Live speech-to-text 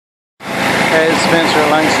Hey, it's Spencer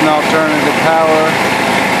at Langston Alternative Power.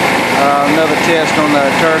 Another test on the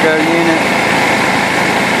Turgo unit.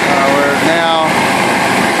 We're now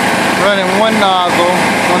running one nozzle,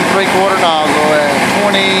 1 3/4 nozzle at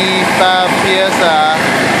 25 psi.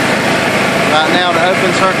 Right now the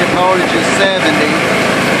open circuit voltage is 70.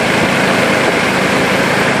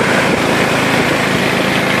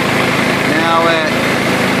 Now at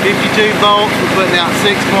 52 volts, we're putting out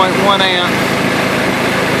 6.1 amps.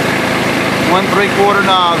 1 3/4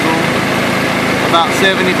 nozzle, about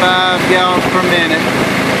 75 gallons per minute,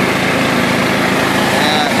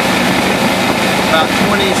 at about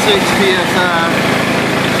 26 psi.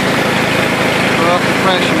 We'll up the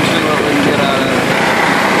pressure and see what we can get out of it.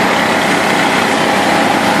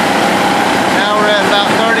 Now we're at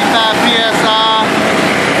about 35 psi.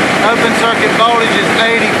 Open circuit voltage is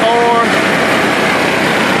 84.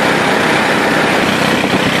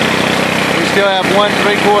 We still have 1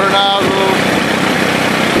 3/4 nozzle.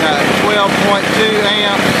 Got 12.2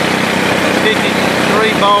 amps,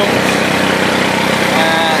 53 volts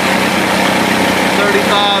at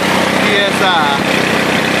 35 psi.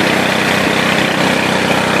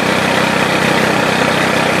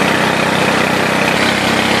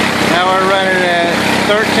 Now we're running at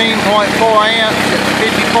 13.4 amps at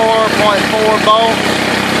 54.4 volts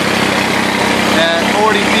at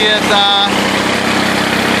 40 psi,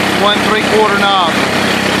 1 3/4 nozzle.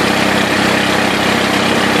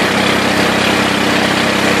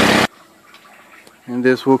 And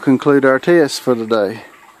this will conclude our test for the day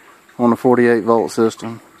on a 48 volt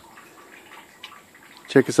system.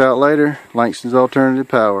 Check us out later. Langston's Alternative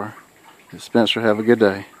Power. Spencer, have a good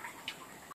day.